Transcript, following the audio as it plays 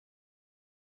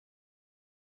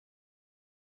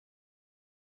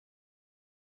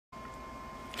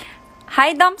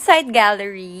Hi, Dumpside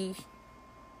Gallery.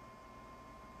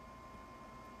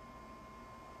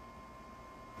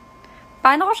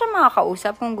 Paano ko siya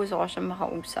makakausap kung gusto ko siya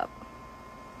makausap?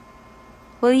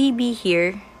 Will he be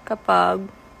here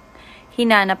kapag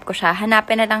hinanap ko siya?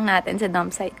 Hanapin na lang natin sa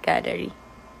Dumpside Gallery.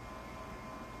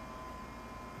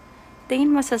 Tingin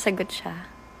mo sasagot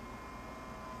siya?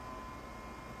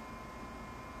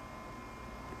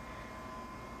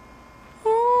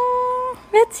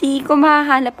 Let's see kung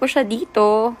mahahanap ko siya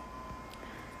dito.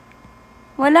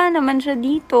 Wala naman siya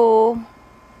dito.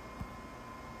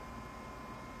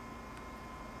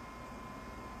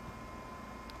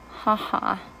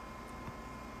 Haha.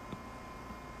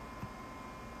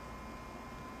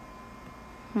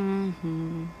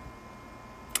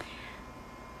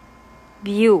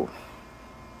 View.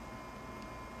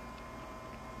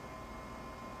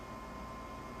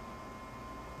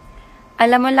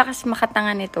 Alam mo, lakas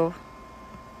makatanga nito.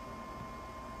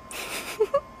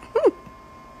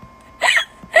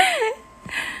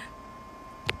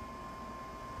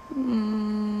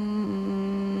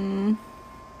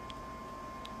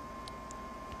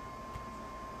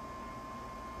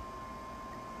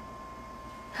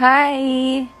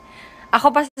 Hi! Ako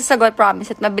pa sasagot,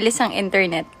 promise, at mabilis ang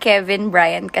internet. Kevin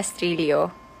Brian Castrillo.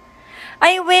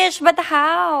 I wish, but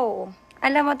how?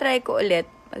 Alam mo, try ko ulit.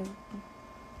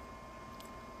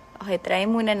 Okay, try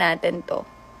muna natin to.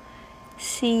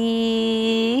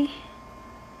 Sige,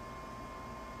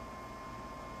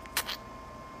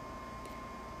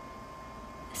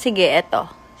 eto.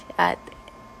 Si ate.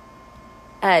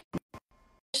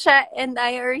 Siya and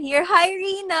I are here. Hi,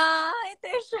 Rina! Ito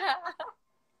siya.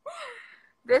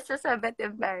 This is a bit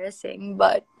embarrassing,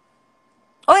 but...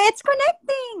 Oh, it's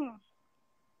connecting!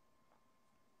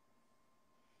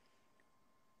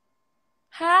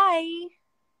 Hi!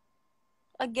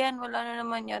 Again, wala na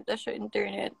naman yata siya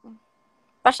internet.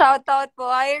 Pa-shoutout po.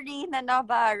 Hi, Rina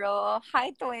Navarro. Hi,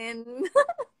 twin.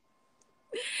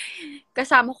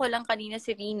 Kasama ko lang kanina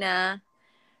si Rina.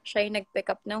 Siya yung nag-pick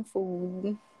up ng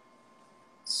food.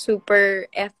 Super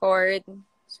effort.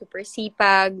 Super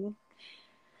sipag.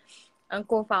 Ang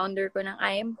co-founder ko ng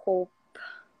I Am Hope.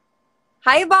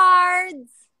 Hi,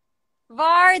 Bards!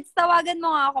 Bards, tawagan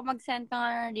mo nga ako. Mag-send ka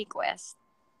nga ng request.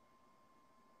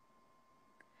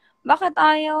 Bakit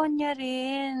ayaw niya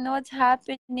rin? What's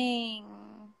happening?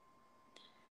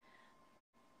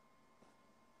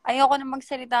 Ayoko na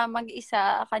magsalita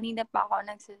mag-isa. Kanina pa ako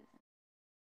nagsalita.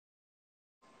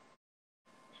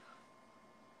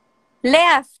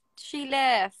 Left! She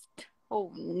left.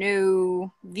 Oh, no.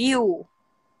 View.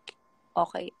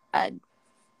 Okay, add.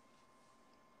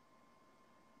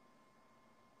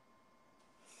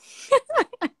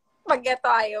 Pag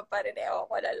ito ayaw pa rin, ewan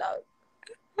ko na lang.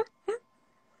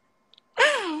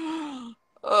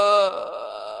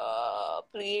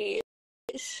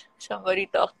 Please. Somebody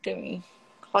talk to me.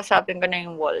 Kausapin ko na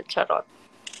yung wall. Charot.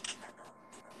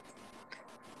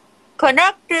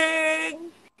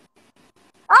 Connecting!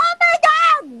 Oh my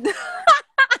God!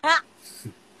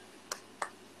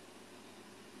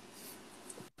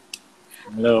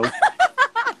 Hello.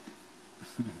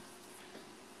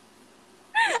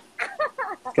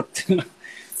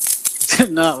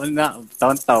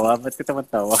 Tawan-tawa. Ba't ka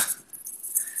tawan-tawa?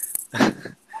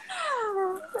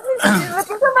 Ba't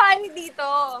ka sumali dito?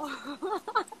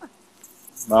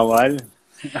 Bawal?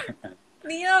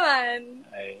 Hindi naman.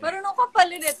 Ay. Marunong ka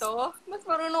pala nito. Mas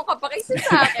marunong ka pa kaysa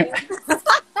sa akin.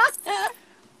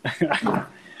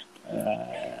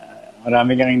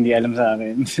 Marami kang hindi alam sa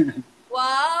akin.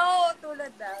 Wow!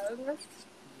 Tulad lang.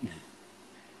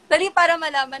 Dali para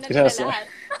malaman na nila lahat.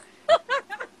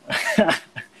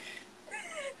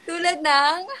 Tulad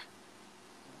ng?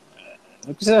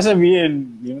 Ano ko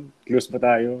sasabihin? Yung close ba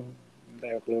tayo? Hindi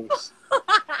tayo close.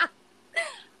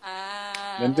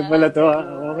 Ganito pala to.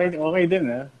 Okay din,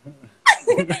 ha?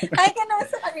 Hi ka naman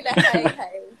sa kanila. Hi.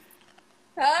 Hi.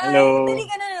 Hello. Dali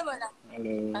ka na naman.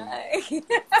 Hello. Hi.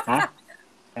 Ha?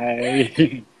 Hi.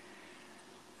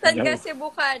 Saan ka?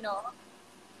 Cebu ka, no?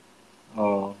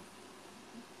 Oo.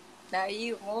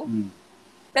 Layo mo.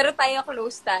 Pero tayo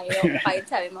close tayo. Kahit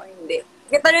sabi mo hindi.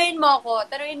 Tanungin mo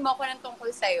ako ng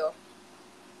tungkol sa'yo.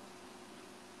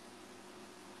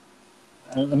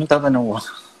 Anong tatanong mo?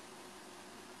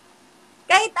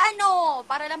 Kahit ano,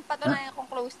 para lang patunayan kung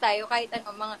close tayo, kahit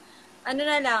ano, mga, ano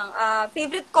na lang,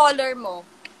 favorite color mo.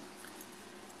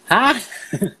 Ha?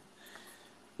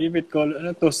 Favorite color?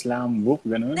 Ano to? Slam book?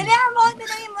 Ganun?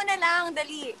 Tanungin mo na lang,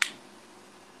 dali.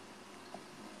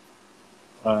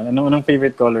 Anong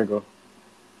favorite color ko?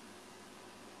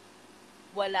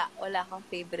 Wala kang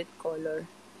favorite color.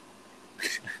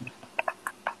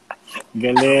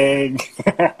 Galing.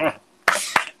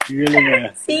 Galing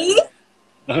nga. See?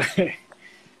 Okay.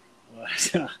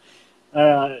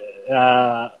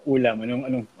 Ulam.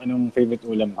 Anong favorite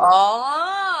ulam ko?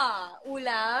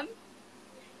 Ulam.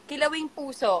 Kilawing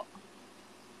puso.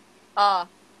 Oh.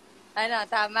 Ano,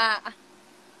 tama.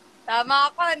 Tama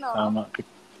ako, no? Tama.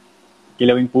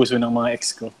 Kilawing puso ng mga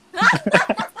ex ko.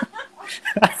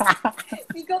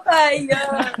 Hindi ko kaya.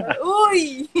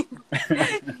 Uy!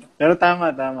 Pero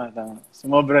tama.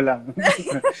 Sumobra lang.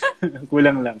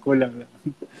 Kulang lang.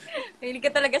 Hindi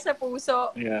ka talaga sa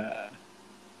puso. Yeah.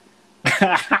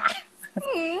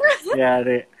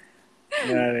 Yari.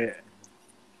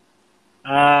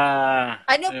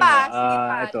 Ano pa? Sige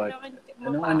pa. Ito.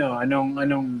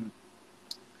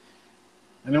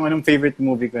 Anong favorite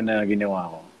movie ko na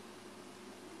ginawa ko?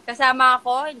 Kasama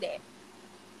ako? Hindi.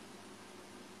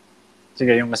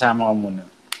 Sige, yung kasama ko muna.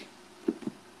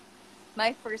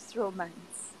 My first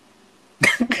romance.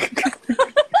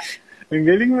 Ang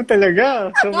galing mo talaga.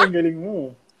 Sobrang galing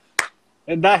mo.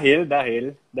 Dahil.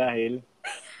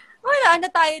 Wala, ano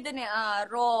tayo dun eh.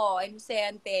 Raw,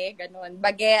 inosente, ganun.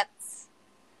 Bagets.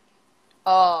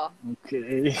 Oh.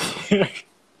 Okay.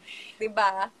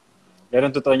 Diba? Pero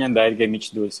ang totoo niyan dahil kay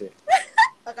Mitch Dulce.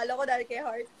 Akala ko dahil kay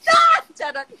Heart.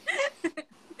 Charot.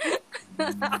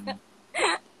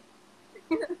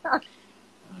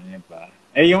 Ano pa?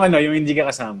 Yung hindi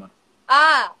ka kasama.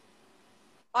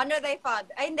 Honor thy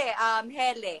father. Ay, hindi.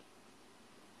 Hele.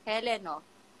 Hele, no?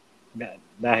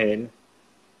 Dahil?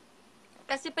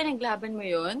 Kasi pinaglaban mo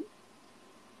yun?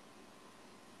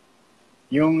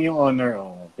 Yung honor,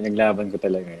 pinaglaban ko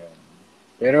talaga yun.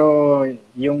 Pero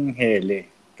yung hele,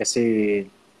 kasi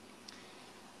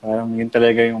parang yun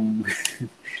talaga yung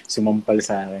sumampal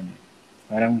sa akin.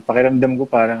 Parang pakiramdam ko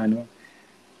parang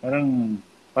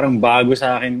parang bago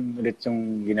sa akin ulit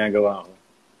yung ginagawa ko.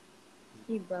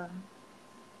 Diba?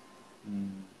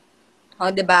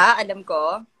 Diba? Alam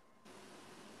ko.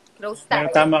 Close tayo.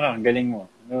 Pero tama ka, galing mo.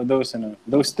 Those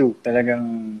two,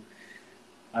 talagang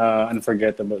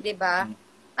unforgettable. Diba?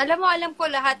 Alam ko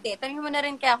lahat eh. Tanungin mo na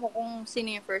rin kaya ako kung sino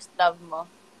yung first love mo.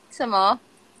 Gusto mo?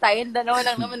 Tayong dalawa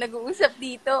lang naman nag-uusap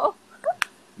dito.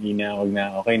 Hindi na, wag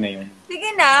na. Okay na yun.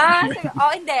 Sige na.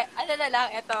 Hindi. Ano na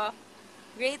lang, ito.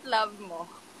 Great love mo.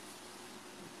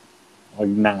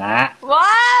 Wag na nga.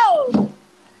 Wow!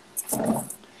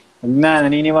 Wag na,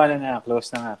 naniniwala na. Close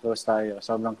na nga. Close tayo.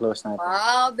 Sobrang close natin.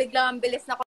 Wow, biglang ang bilis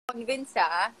na convince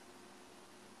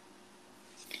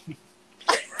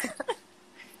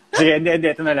Sige, hindi.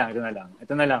 Ito na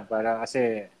lang. Para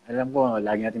kasi, alam ko,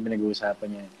 lagi natin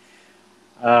pinag-uusapan yan.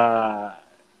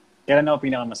 Kailan ako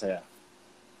pinakamasaya?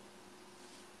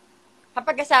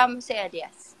 Kapag kasama mo si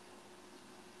Elias.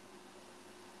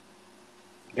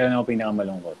 Kailan ako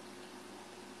pinakamalungkot?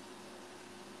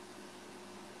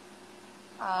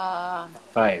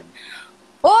 5.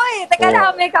 Uy! Teka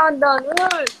lang, may countdown.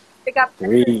 Teka.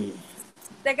 3.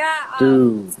 Teka.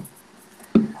 2.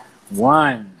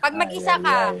 1. Pag mag-isa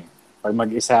ka. Pag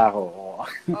mag-isa ako.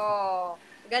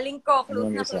 Galing ko.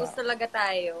 Close na Mag-isa. close talaga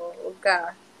tayo. Huwag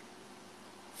ka.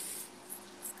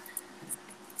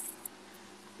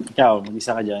 Ikaw,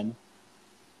 mag-isa ka dyan?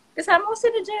 Kasama ko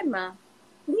sila Gemma.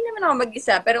 Hindi naman ako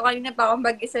mag-isa. Pero kanina pa ako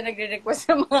mag-isa nagre-request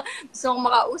sa mga gusto kong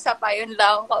makausap. Ayun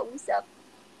lang akong kausap.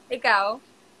 Ikaw?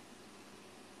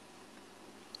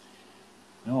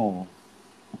 No.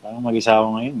 Parang mag-isa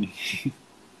ako ngayon eh.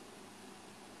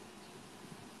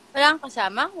 Wala kang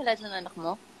kasama? Wala dyan anak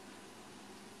mo?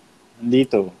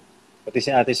 Nandito. Pati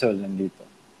si Ate Sol nandito.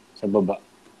 Sa baba.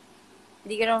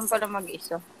 Hindi ka naman pala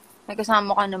mag-isa. May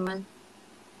kasama ka naman.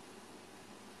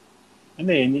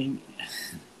 Hindi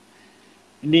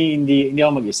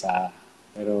ako mag-isa.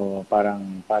 Pero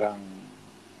parang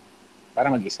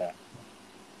mag-isa.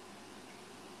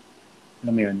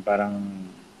 Alam mo yun, parang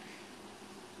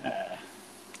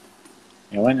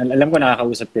alam ko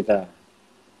nakakausap kita.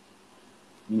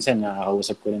 Minsan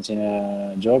nakakausap ko rin sina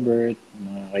Jobert,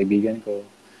 mga kaibigan ko.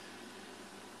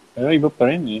 Pero iba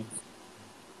pa rin eh.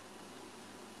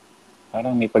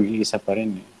 Parang may pag-iisa pa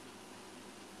rin eh.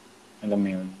 Alam mo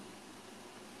yun.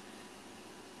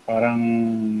 Parang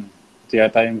ito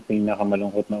yata yung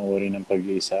pinakamalungkot na uri ng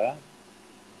pag-iisa.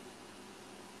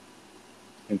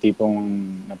 Yung tipong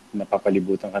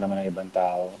napapalibutan ka naman ng ibang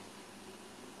tao.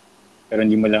 Pero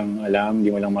hindi mo lang alam,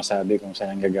 hindi mo lang masabi kung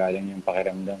saan ang gagaling yung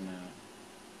pakiramdam na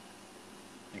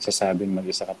nagsasabing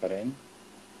mag-isa ka pa rin.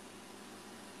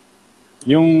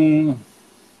 Yung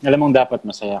alam mong dapat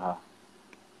masaya ka.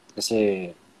 Kasi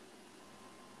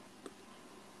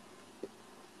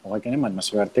okay ka naman,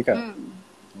 maswerte ka.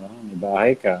 Diba? May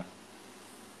bahay ka.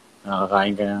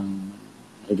 Nakakain ka ng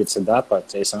higit sa dapat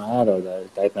sa isang araw dahil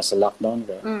kahit nasa lockdown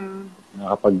ka.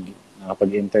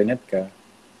 nakapag-internet ka.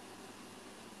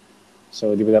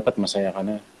 So, di ba dapat masaya ka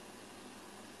na?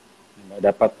 Diba?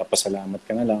 Dapat papasalamat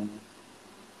ka na lang.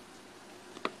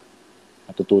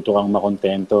 Matututo kang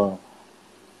makontento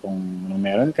kung anong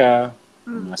meron ka,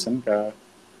 kung nasan ka.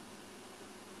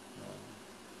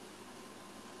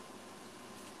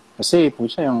 Kasi,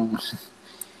 pucha, yung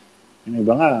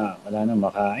iba nga, wala na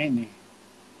makain eh.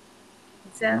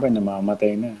 Yung iba,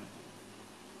 namamatay na.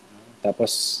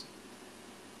 Tapos,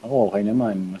 ako okay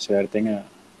naman, maswerte nga.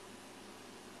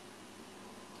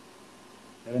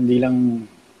 Pero hindi ko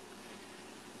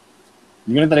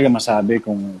lang talaga masabi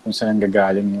kung saan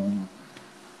gagaling yung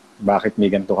bakit may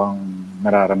ganito kang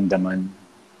nararamdaman.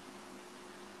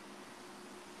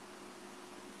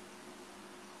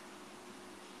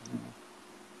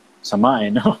 Sama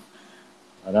eh, no?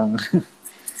 Parang,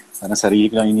 parang sarili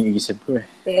ko lang iniisip ko eh.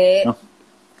 No?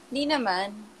 Hindi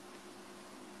naman.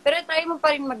 Pero try mo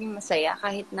pa rin maging masaya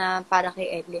kahit na para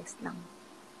kay Elias lang.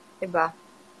 Diba?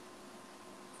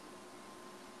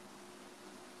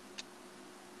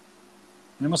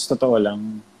 Mas totoo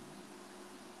lang,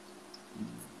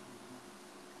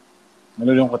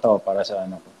 nalulungkot ako para sa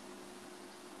ano ko.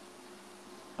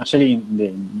 Actually,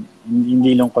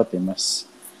 hindi lungkot eh.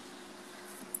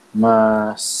 Mas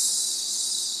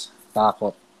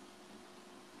takot.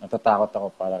 Natatakot ako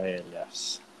para kay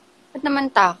Elias. Ba't naman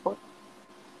takot?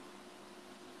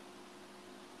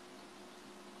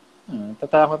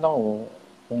 Natatakot ako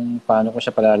kung paano ko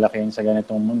siya palalakihin sa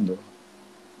ganitong mundo.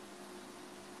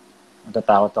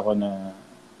 Natatakot ako na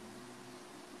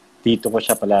dito ko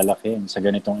siya palalakihin sa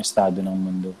ganitong estado ng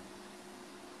mundo.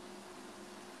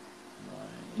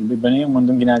 Iba na yung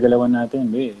mundong ginagalawan natin.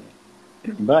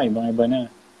 Ibang-iba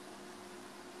na.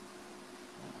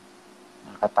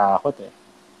 Nakakatakot eh.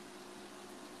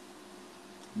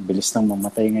 Bilis nang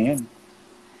mamatay ngayon.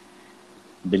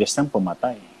 Bilis nang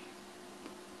pumatay.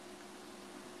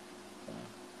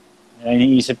 Kaya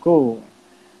iniisip ko,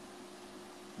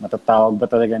 matatawag ba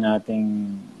talaga nating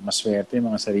maswerte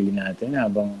yung mga sarili natin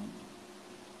habang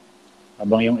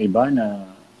yung iba na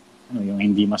yung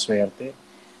hindi maswerte,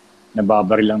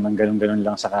 nababaril lang ng ganun-ganun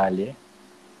lang sa kalye,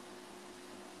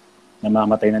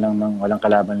 namamatay na lang ng walang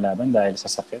kalaban-laban dahil sa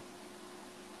sakit.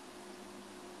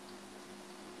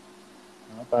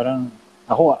 Parang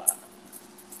ako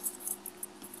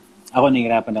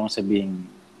nahihirapan akong sabihin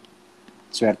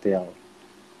swerte ako.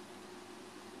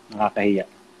 Nakakahiya.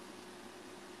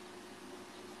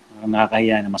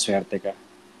 Nakakahiya na maswerte ka.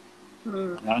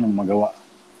 Wala ka nang magawa.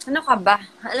 Ano ka ba?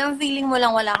 Alam mo, feeling mo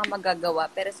lang wala kang magagawa,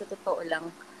 pero sa totoo lang,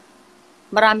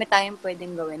 marami tayong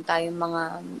pwedeng gawin. Tayong mga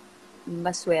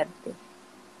maswerte.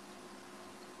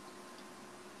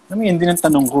 Alam mo, yun din ang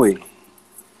tanong ko eh.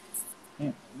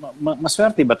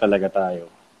 Maswerte ba talaga tayo?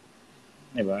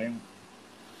 Diba?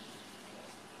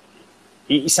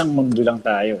 Iisang mundo lang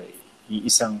tayo eh.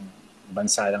 Iisang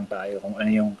bansa lang tayo. Kung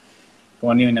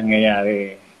ano yung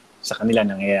nangyayari sa kanila,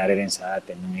 nangyayari rin sa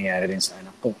atin, nangyayari rin sa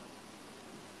anak ko.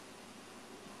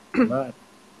 Diba?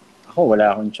 Ako,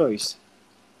 wala akong choice.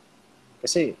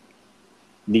 Kasi,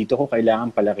 dito ko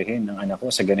kailangan palakihin ng anak ko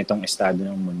sa ganitong estado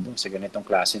ng mundo, sa ganitong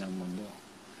klase ng mundo.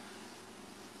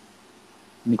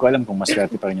 Hindi ko alam kung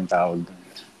maswerte pa rin yung tawag doon.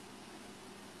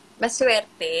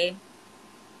 Maswerte.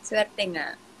 Swerte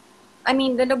nga. I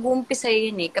mean, doon nag-uumpisa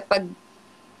yun eh, kapag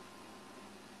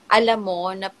alam mo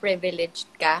na privileged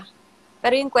ka.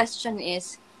 Pero yung question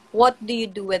is, what do you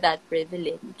do with that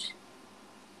privilege?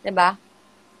 Diba?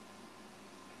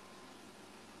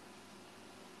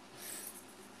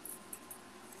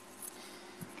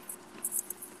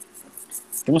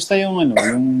 Kumusta yung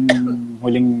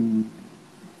huling...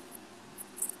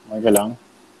 Okay ka lang?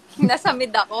 Nasa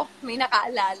mid ako. May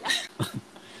nakaalala.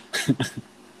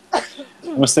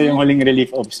 Kumusta yung huling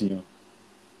relief ops niyo?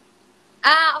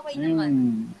 Okay naman.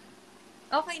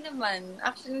 Okay naman.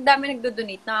 Actually, ang dami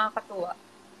nagdo-donate. Nakakatuwa.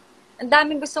 Ang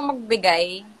daming gustong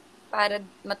magbigay para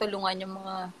matulungan yung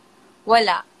mga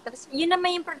wala. Tapos, yun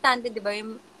naman yung importante, di ba?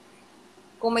 Yung,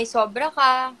 kung may sobra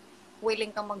ka,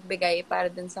 willing kang magbigay para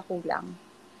dun sa kulang.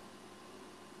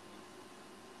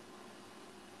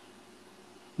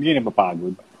 Hindi na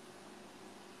napapagod.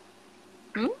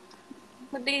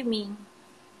 What do you mean?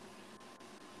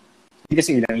 Hindi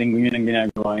kasi ilang linggo nyo nang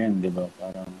ginagawa yan, di ba?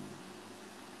 Parang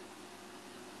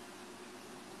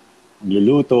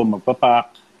magluluto,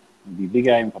 magpapak,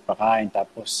 magbibigay, magpapakain,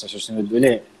 tapos sa susunod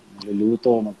uli, magluluto,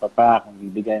 magpapak,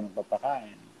 magbibigay,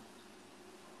 magpapakain.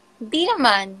 Hindi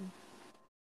naman.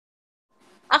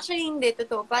 Actually, hindi.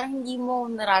 Totoo. Parang hindi mo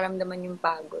nararamdaman yung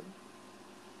pagod.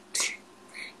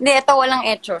 Hindi, ito walang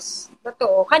etchos.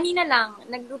 Totoo. Kanina lang,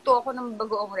 nagluto ako ng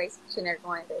bagoong rice. Sinare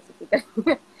ko nga yung recipe.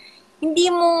 hindi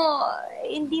mo,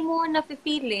 hindi mo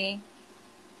nafe-feel eh.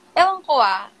 Ewan ko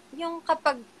yung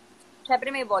kapag,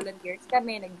 syempre may volunteers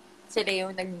kami, sila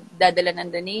yung nagdadala ng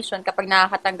donation. Kapag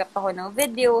nakakatanggap ako ng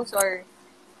videos or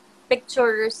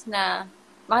pictures na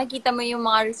makikita mo yung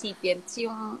mga recipients,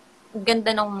 yung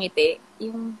ganda ng ngiti,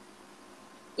 yung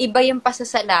iba yung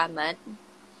pasasalamat.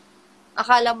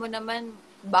 Akala mo naman,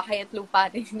 bahay at lupa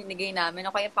na yung binigay namin.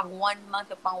 O kaya pang 1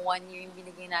 month o pang 1 year yung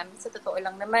binigay namin. Sa totoo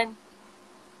lang naman,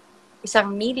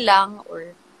 isang meal lang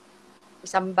or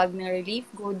isang bag ng relief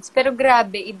goods. Pero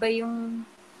grabe, iba yung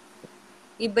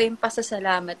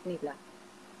pasasalamat nila.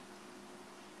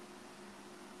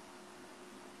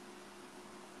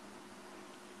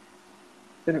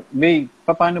 Pero, Bay,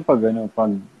 paano pag,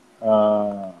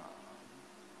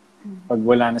 pag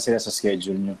wala na sila sa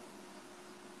schedule nyo?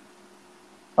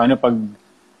 Paano pag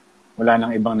wala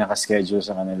nang ibang nakaschedule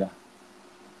sa kanila?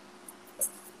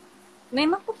 May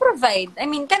magpo-provide. I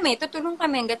mean, tutulong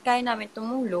kami hanggat kaya namin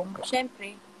tumulong.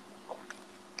 Siyempre.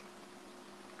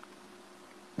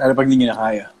 Lalo pag hindi nyo na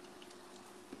kaya.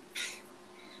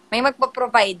 May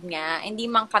magpo-provide nga. Hindi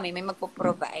man kami, may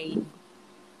magpo-provide.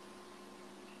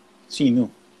 Sino?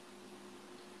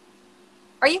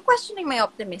 Are you questioning my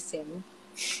optimism?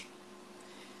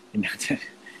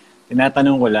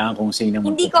 Tinatanong ko lang kung sino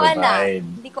Hindi ko alam. magpo-provide.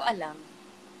 Hindi ko alam.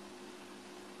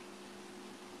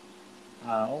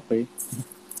 Okay.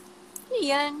 Ano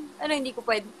yan? Ano, hindi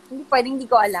pwedeng hindi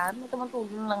ko alam.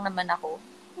 Tumutulong lang naman ako.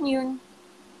 Ano yun?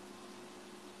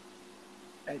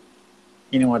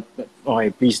 You know what? Okay,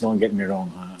 please don't get me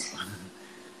wrong.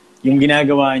 Yung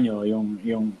ginagawa nyo,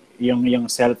 yung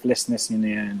selflessness nyo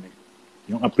na yan,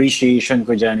 yung appreciation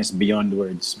ko dyan is beyond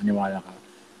words. Maniwala ka.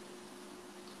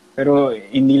 Pero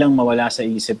hindi lang mawala sa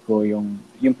isip ko yung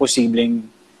posibleng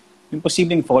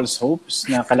false hopes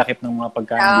na kalakip ng mga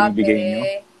pagkain binibigay nyo.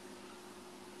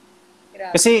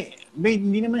 Grabe. Kasi, babe,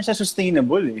 hindi naman siya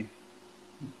sustainable eh.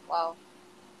 Wow.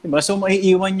 Diba? So,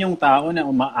 maiiwan yung tao na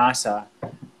umaasa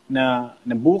na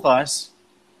bukas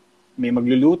may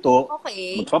magluluto,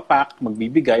 Okay. magpapak,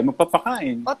 magbibigay,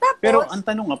 magpapakain. O tapos, Pero ang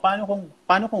tanong nga,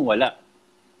 paano kung wala?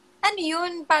 ano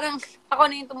yun? Parang ako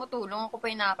na yung tumutulong, ako pa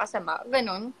yung nakakasama.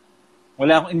 Ganon.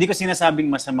 Hindi ko sinasabing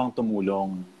masamang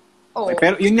tumulong. Oo.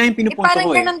 Pero yun nga yung pinupunto Parang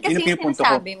ko eh. ganon kasi Yun yung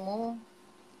sinasabi mo.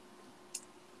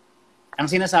 Ang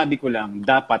sinasabi ko lang,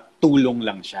 dapat tulong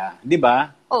lang siya. Di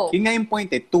ba? Oh. Yun nga yung point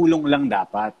eh, tulong lang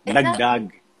dapat. Dagdag.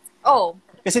 Oh.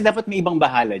 Kasi dapat may ibang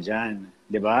bahala dyan.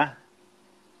 Di ba?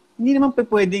 Hindi naman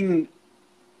pwedeng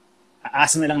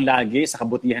aasa na lang lagi sa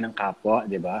kabutihan ng kapwa,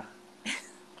 di ba?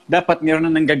 Dapat meron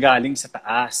na nanggagaling sa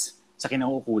taas, sa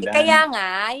kinauukulan. Kaya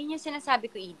nga, yun yung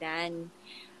sinasabi ko, Idan.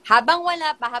 Habang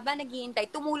wala pa, habang naghihintay,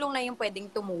 tumulong na yung pwedeng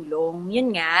tumulong.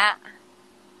 Yun nga.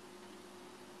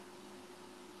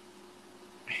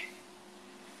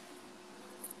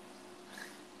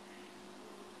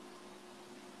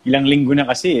 Ilang linggo na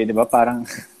kasi, di ba? Parang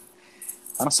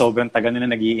sobrang tagal na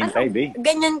naghihintay, Ano, babe.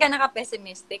 ganyan ka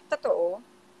naka-pessimistic? Totoo?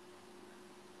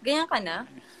 Ganyan ka na?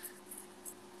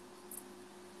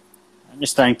 I'm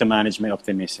just trying to manage my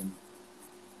optimism.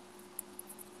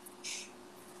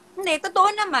 Hindi,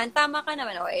 totoo naman. Tama ka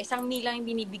naman. O, isang meal lang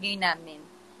yung binibigay namin.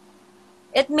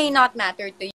 It may not matter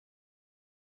to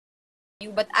you,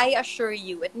 but I assure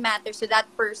you, it matters to that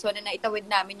person na naitawid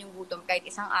namin yung gutom kahit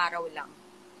isang araw lang.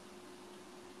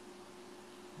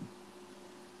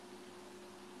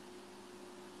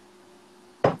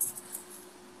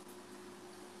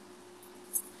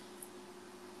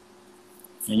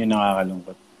 Yan yung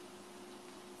nakakalungkot.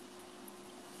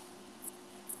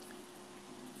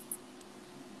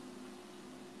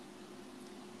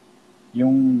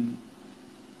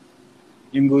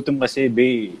 Yung gutom kasi,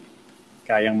 babe,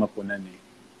 kayang mapunan eh.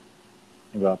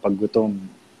 Diba? Pag gutom,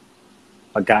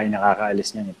 pagkain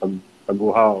nakakaalis niyan eh. Pag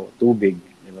uhaw, tubig,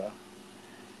 diba?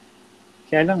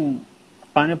 Kaya lang,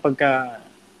 paano pag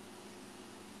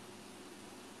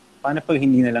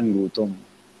hindi na lang gutom?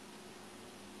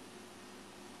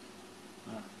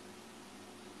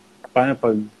 Paano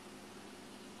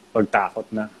pag takot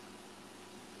na?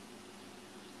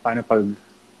 Paano pag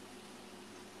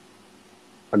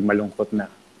malungkot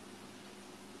na?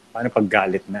 Paano pag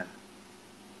galit na?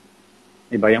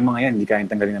 Diba, yung mga yan, hindi kayang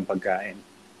tanggalin ng pagkain.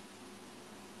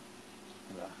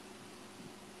 Diba?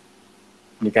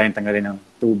 Hindi kayang tanggalin ng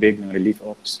tubig, ng relief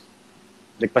ops.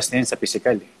 Lagpas na yan sa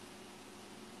physical eh.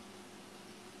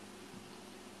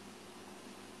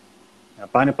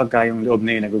 Paano pagka yung loob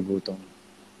na yun nagugutom?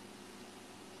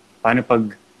 Paano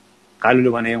pag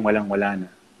kaluluwa na yung walang-wala na?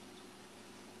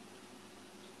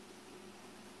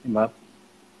 Diba?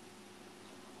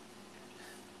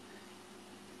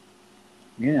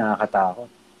 Hindi nakakatakot.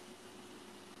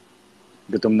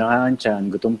 Gutom na nga ang tiyan,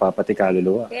 gutom pa, pati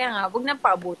kaluluwa. Kaya nga, huwag nang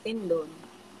paabutin doon.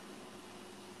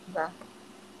 Diba?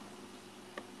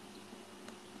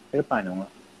 Pero paano nga?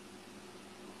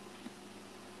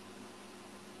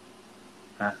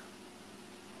 Ha?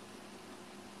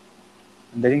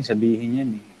 Ang daling sabihin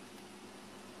yan eh.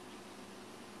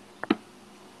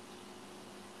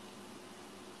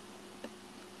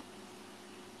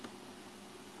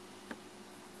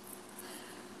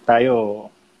 Tayo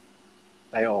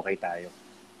okay tayo.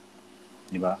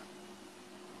 Di ba?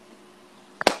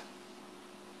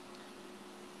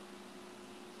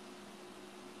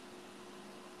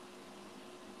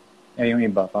 Eh, yung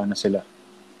iba, paano sila?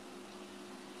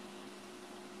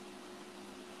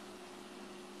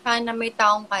 Sana may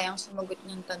taong kayang sumagot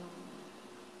ng tanong.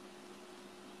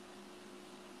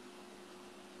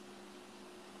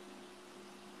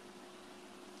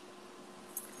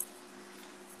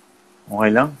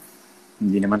 Okay lang.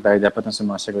 Hindi naman tayo dapat ang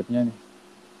sumasagot niyan eh.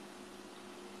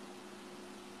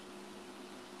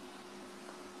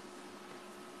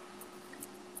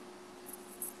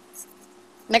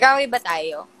 Nag-away ba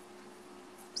tayo?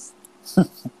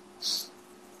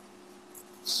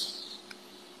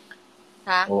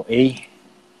 Ha? O A.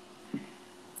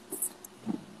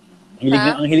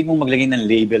 Ang hilig mong maglagay ng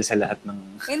label sa lahat ng...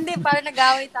 Hindi, parang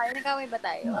nag-away tayo. Nag-away ba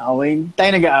tayo?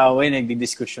 Tayo nag-aaway,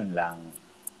 nagdi-discussion lang.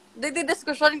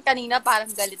 Diskusyon kanina, parang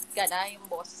galit ka na. Yung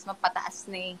boses mapataas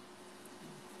na eh.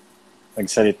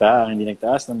 Nagsalita, hindi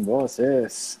nagtaas ng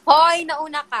boses. Hoy,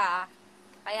 nauna ka.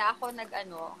 Kaya ako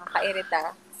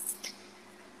kakairita.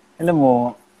 Alam mo,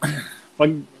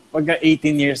 pagka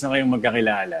 18 years na kayong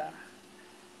magkakilala,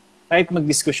 kahit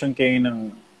magdiskusyon kayo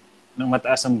ng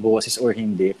mataas ang boses or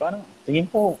hindi, parang tingin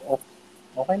ko,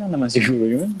 okay lang naman siguro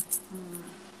yun.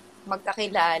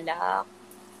 Magkakilala.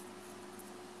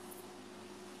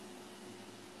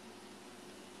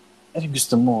 Ano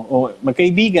gusto mo? O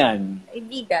magkaibigan.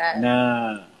 Kaibigan.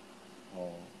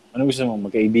 Ano gusto mo?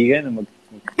 Magkaibigan?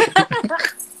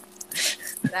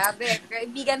 Grabe.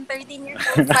 Kaibigan, 13 years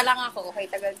old pa lang ako. Okay,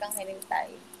 tagal kang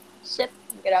hinintay. Shit.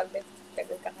 Grabe.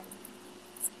 Tagal kang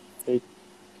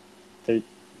hinintay.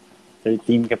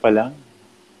 13 ka pa lang?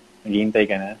 Naghihintay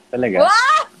ka na? Talaga?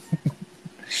 Wow!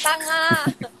 Tanga!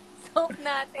 Soap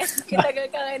natin. Tagal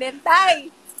kang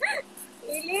hinintay.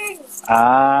 Kilig!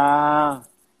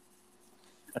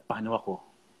 At paano ako?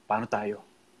 Paano tayo?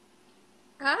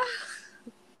 Ha?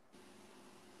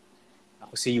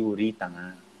 Ako si Yuri,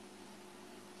 tanga.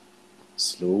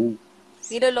 Slow.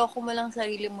 Niloloko mo lang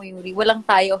sarili mo, Yuri. Walang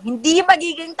tayo. Hindi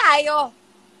magiging tayo!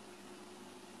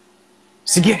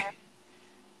 Sige!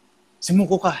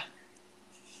 Sumuko ka.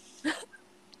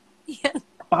 Yan.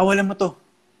 Pakawalan mo to.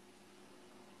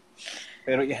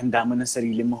 Pero ihanda mo ng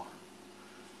sarili mo.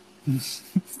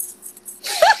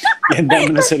 Ihanda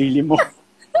mo ng sarili mo.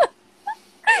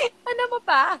 Ano mo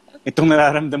pa? Itong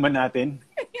nararamdaman natin,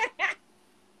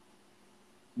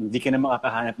 hindi ka na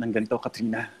makakahanap ng ganito,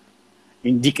 Katrina.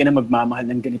 Hindi ka na magmamahal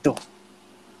ng ganito.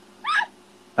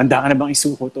 Handa ka na bang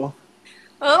isuko to?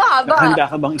 Haba. Handa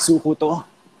ka bang isuko to?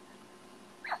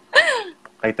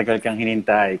 Kay tagal kang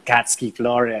hinintay. Katski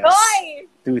Flores. Hoy!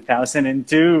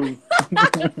 2002.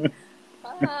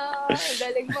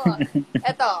 Galing mo.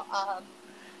 Eto,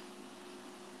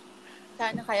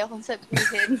 sana kaya kong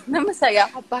sabihin na masaya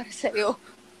ka para sa'yo.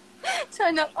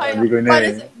 Sana kaya Sabi ko na para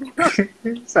eh. sa'yo.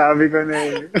 Sabi ko na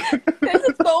eh. Kasi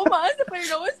ko umaasa pa rin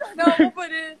ako. Sana ako pa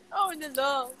rin. Ako na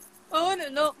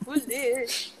lang. Ulit.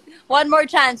 One more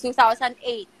chance,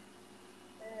 2008.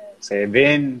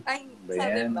 7. Ay, Ba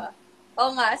 7 yan? ba?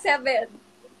 Oo nga, 7.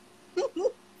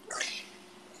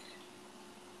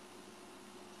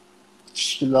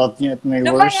 She loved me at my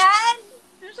Ano ba worst. yan?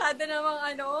 Masyado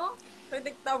namang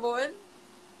predictable.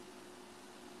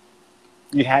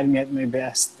 You had me at my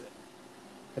best.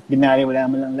 At binaliwala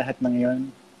mo lang lahat ng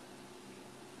yon.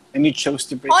 And you chose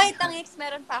to break Hoy, my heart. tangix,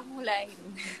 meron pa akong line.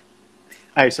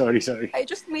 Ay, sorry. I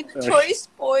just made a Sorry. choice,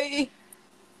 boy.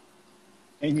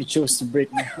 And you chose to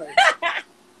break my heart.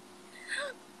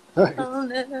 I'll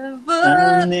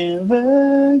I'll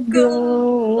never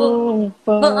go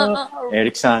far.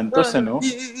 Eric Santos, ano?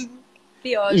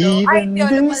 Piolo. Even Piolo the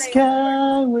pala yun.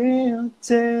 sky will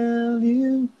tell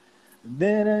you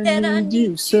that I need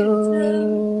you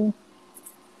so.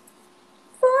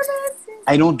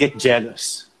 I don't get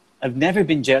jealous. I've never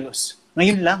been jealous.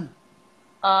 Ngayon lang.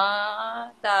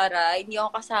 Tara, hindi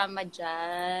ako kasama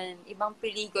dyan. Ibang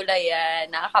pelikula yan.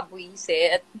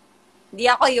 Nakakabuisit. Hindi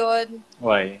ako yun.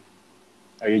 Why?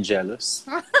 Are you jealous?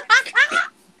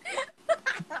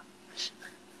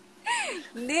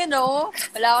 Hindi, no?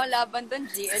 Wala akong laban doon.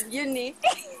 GL yun eh.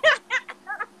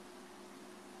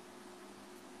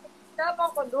 Laban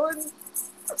ko doon.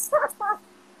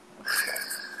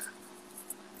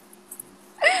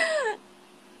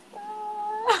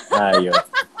 Ayos.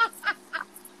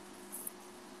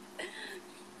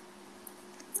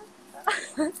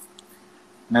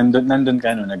 Nandun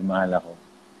ka no, nagmahal ako.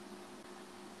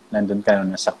 Nandun ka no,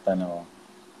 nasaktan ako.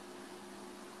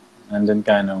 Nandun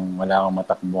ka nung wala akong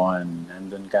matakbuhan.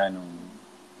 Nandun ka nung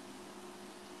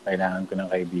kailangan ko ng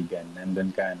kaibigan.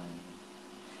 Nandun ka nung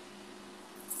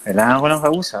kailangan ko ng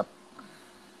kausap.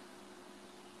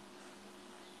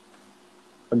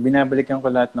 Pag binabalikan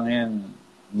ko lahat ng yan,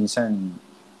 minsan,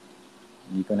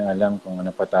 hindi ko na alam kung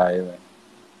ano pa tayo eh.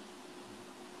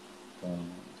 Kung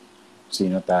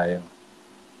sino tayo.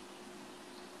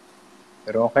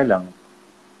 Pero okay lang.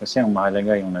 Kasi ang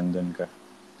mahalaga yung nandun ka.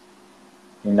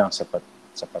 Yun lang, sapat.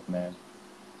 Sapat na yan.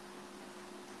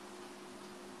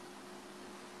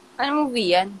 Ano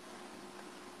movie yan?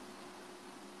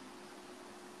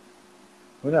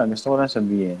 Wala, gusto ko lang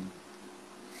sabihin.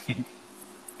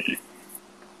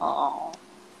 Oo.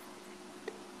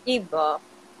 Iba.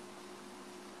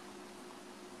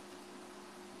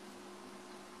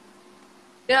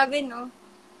 Grabe, no?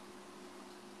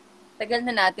 Tagal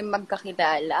na natin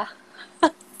magkakilala.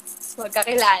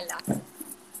 Magkakilala.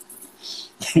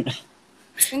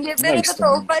 Hindi, pero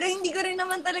totoo, parang hindi ko rin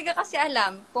naman talaga kasi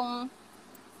alam kung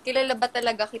kilala ba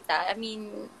talaga kita. I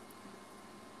mean,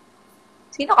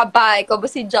 sino ka ba? Ikaw ba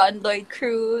si John Lloyd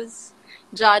Cruz?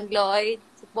 John Lloyd?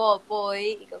 Si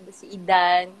Popoy? Ikaw ba si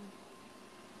Idan?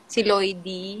 Si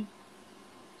Lloydy?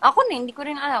 Ako na, hindi ko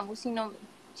rin alam kung sino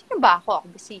ba ako? Ako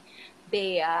ba si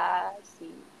Bea? Si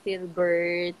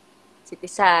Philbert? Si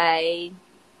Tisay?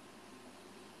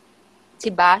 Si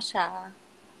Basha?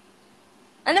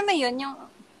 Alam mo yun, yung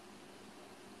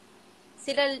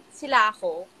sila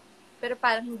ako, pero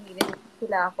parang hindi rin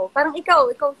sila ako. Parang ikaw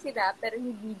sila, pero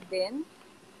hindi din.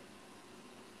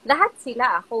 Lahat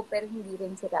sila ako, pero hindi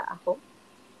rin sila ako.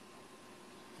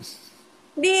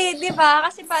 Di ba?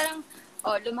 Kasi parang,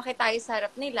 lumaki tayo sa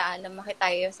harap nila, lumaki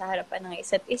tayo sa harapan ng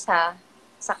isa't isa,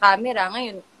 sa camera,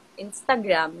 ngayon,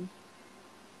 Instagram.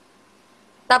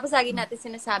 Tapos lagi natin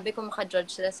sinasabi kung maka-judge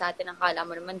sila sa atin, akala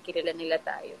mo naman kilala nila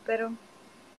tayo. Pero,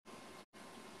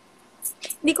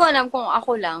 hindi ko alam kung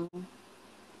ako lang,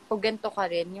 o ganito ka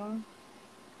rin, yung,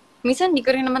 minsan hindi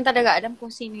ko rin naman talaga alam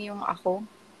kung sino yung ako.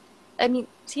 I mean,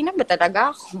 sino ba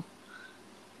talaga ako?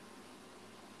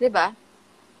 Diba?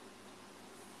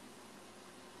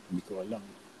 Hindi ko alam.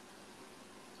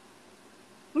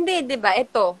 Hindi, diba?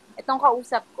 Itong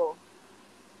kausap ko.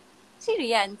 Sino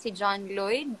yan? Si John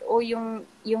Lloyd? O yung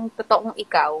totoong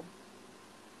ikaw?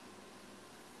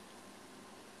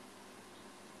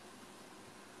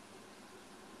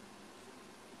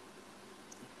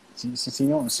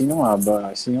 Sino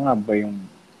nga ba yung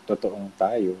totoong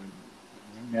tayo?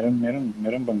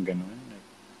 Meron bang ganun?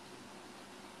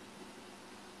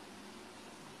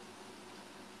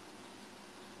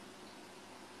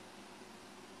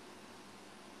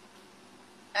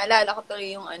 Naalala ko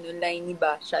tuloy yung line ni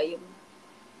Basha, yung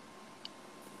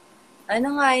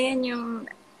ano nga yan, yung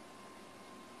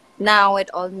now it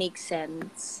all makes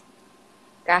sense.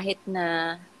 Kahit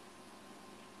na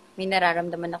may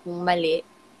nararamdaman akong mali,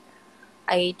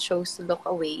 I chose to look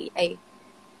away. I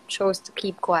chose to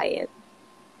keep quiet.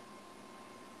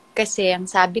 Kasi ang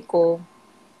sabi ko,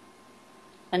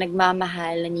 na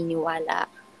nagmamahal, naniniwala,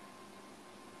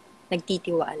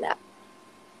 nagtitiwala.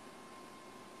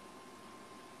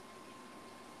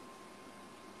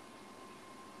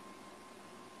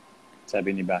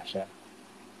 Sabi ni Basha?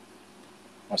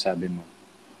 O sabi mo?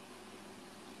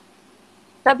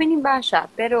 Sabi ni Basha,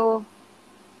 pero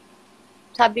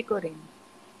sabi ko rin.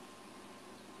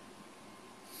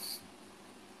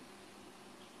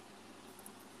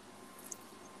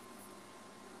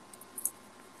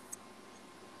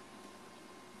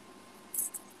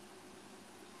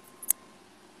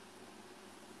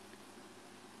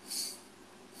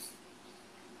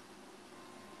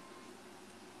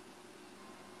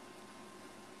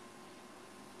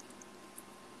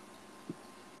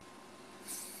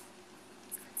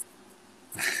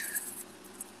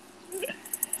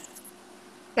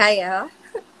 Kaya?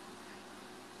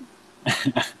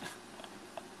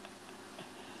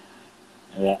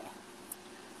 Wala.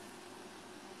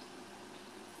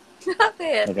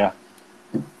 Bakit? Teka.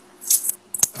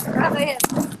 Bakit?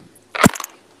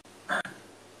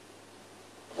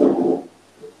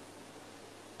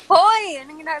 Hoy!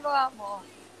 Anong ginagawa mo?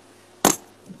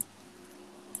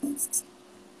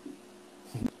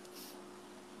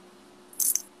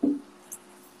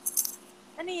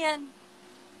 Ano yan?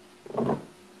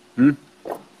 Hmm?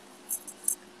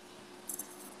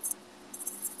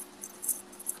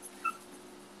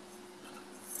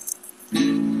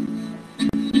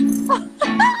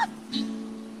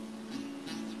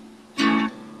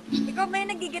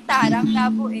 gitara, ang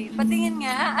labo eh. Patingin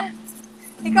nga.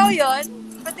 Ikaw yon?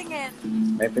 Patingin.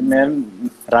 Meron,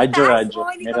 Itaas radyo. mo,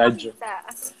 hindi May ko radyo. makita.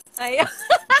 Ay,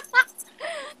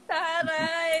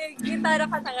 taray. Gitara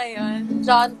ka na ngayon.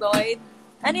 John Lloyd.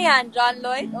 Ano yan? John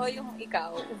Lloyd o yung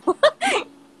ikaw?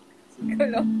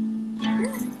 Siguro.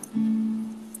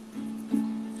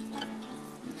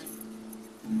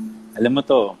 Alam mo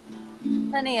to,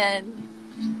 Ano yan?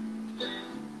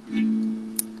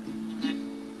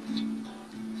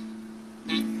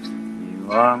 you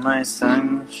are my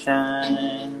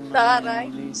sunshine, Taray.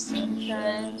 my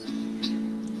sunshine.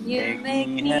 You make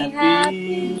me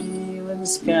happy when the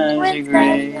skies when are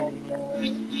gray.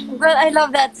 Well, I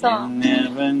love that You song.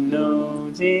 never know,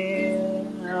 dear,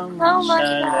 How much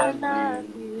I I love love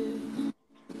you. you.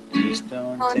 Please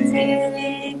don't Don't take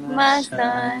take my my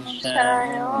sunshine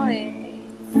sunshine away. away.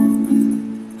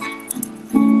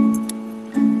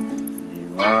 You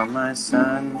are my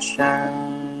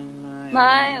sunshine,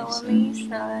 My only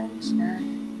sunshine.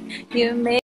 You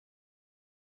make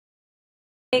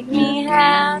me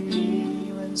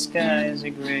happy. when skies are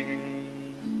gray.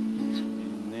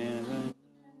 You never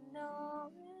No, know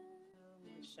how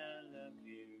much I love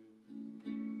you.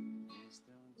 Please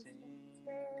don't take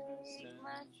take my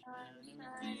my sunshine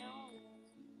sunshine away. away.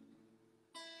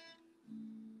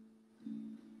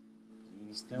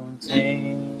 Please don't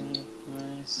take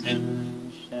my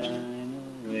sunshine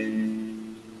away.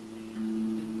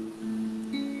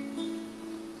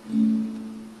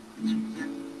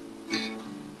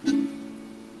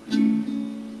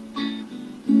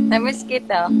 Namiss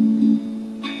kita.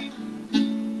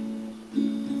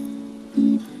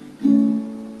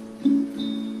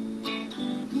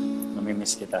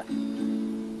 Namimiss kita.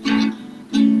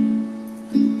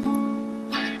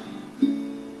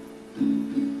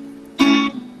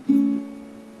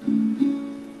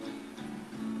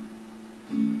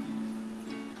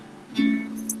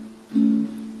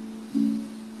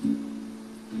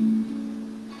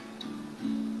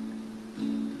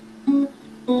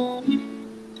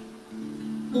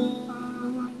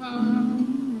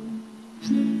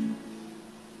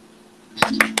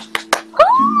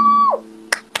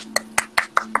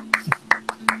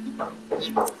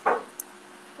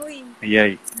 Uy.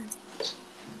 Ayay.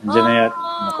 Andiyan na yat.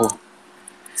 Naku.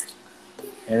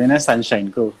 Yan na sunshine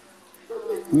ko.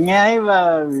 Ngay,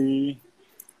 Bobby.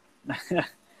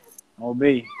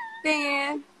 Obey.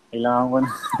 Tingin. Kailangan ko na.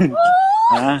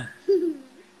 Ha?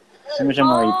 Saan mo siya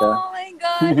makita? Oh my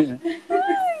gosh.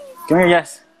 Come here,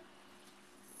 Yas.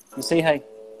 You say hi.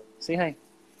 Say hi.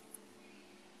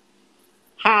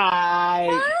 Hi!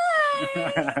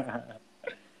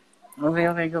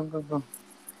 Okay, go.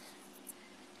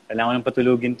 Kailangan ko nang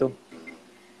patulugin to.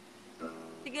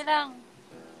 Sige lang.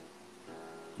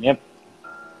 Yep.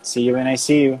 See you when I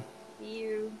see you. See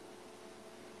you.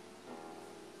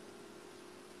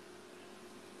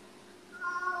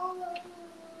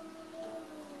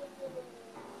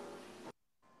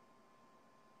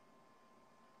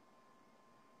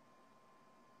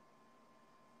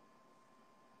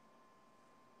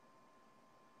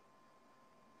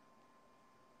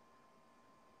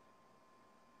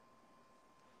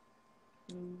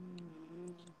 Mm.